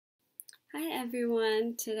Hi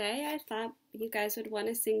everyone. Today I thought you guys would want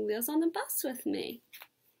to sing Wheels on the Bus with me.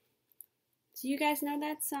 Do you guys know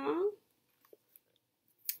that song?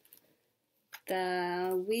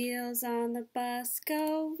 The wheels on the bus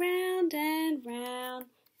go round and round,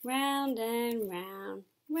 round and round,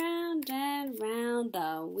 round and round.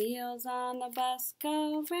 The wheels on the bus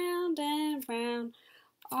go round and round,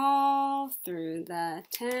 all through the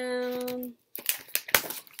town.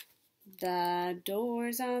 The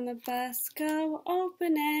doors on the bus go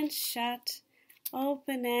open and shut,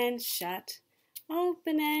 open and shut,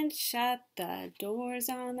 open and shut. The doors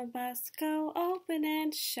on the bus go open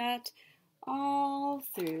and shut, all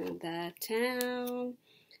through the town.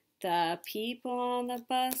 The people on the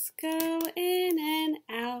bus go in and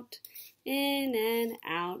out, in and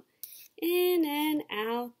out, in and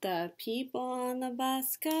out. The people on the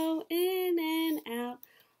bus go in and out,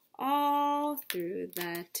 all through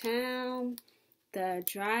the town. The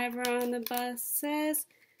driver on the bus says,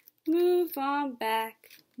 move on back,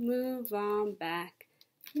 move on back,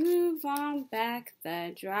 move on back.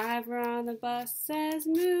 The driver on the bus says,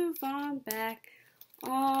 move on back,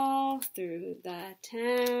 all through the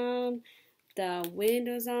town. The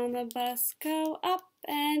windows on the bus go up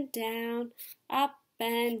and down, up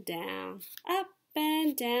and down, up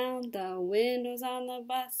and down. The windows on the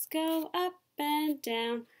bus go up and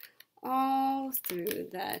down, all through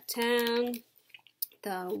the town.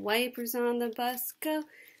 The wipers on the bus go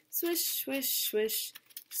swish, swish, swish,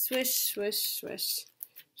 swish, swish, swish,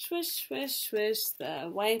 swish, swish, swish. The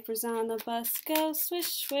wipers on the bus go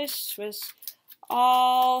swish, swish, swish,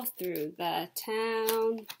 all through the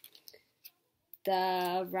town.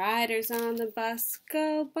 The riders on the bus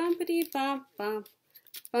go bumpity bump bump,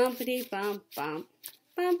 bumpity bump bump,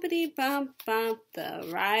 bumpity bump bump. The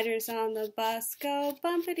riders on the bus go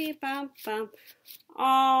bumpity bump bump,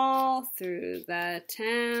 all through the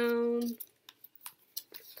town.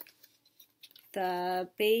 The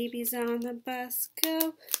babies on the bus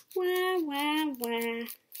go wah wah wah,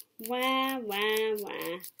 wah wah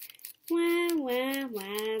wah, wah wah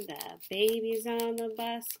wah. The babies on the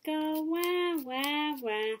bus go wah wah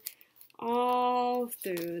wah, all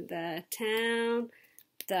through the town.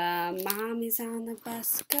 The mommies on the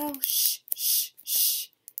bus go shh, shh, shh,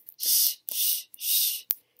 shh, shh, shh,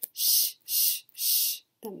 shh, shh, shh.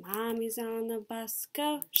 The mommies on the bus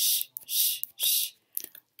go shh, shh, shh,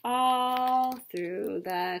 all through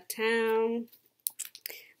the town.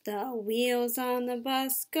 The wheels on the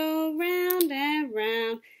bus go round and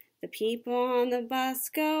round. The people on the bus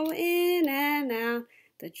go in and out.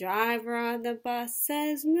 The driver on the bus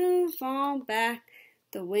says, move on back.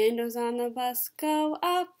 The windows on the bus go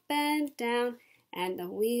up and down, and the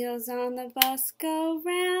wheels on the bus go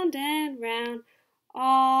round and round,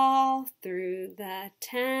 all through the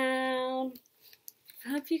town. I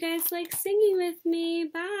hope you guys like singing with me.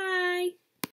 Bye.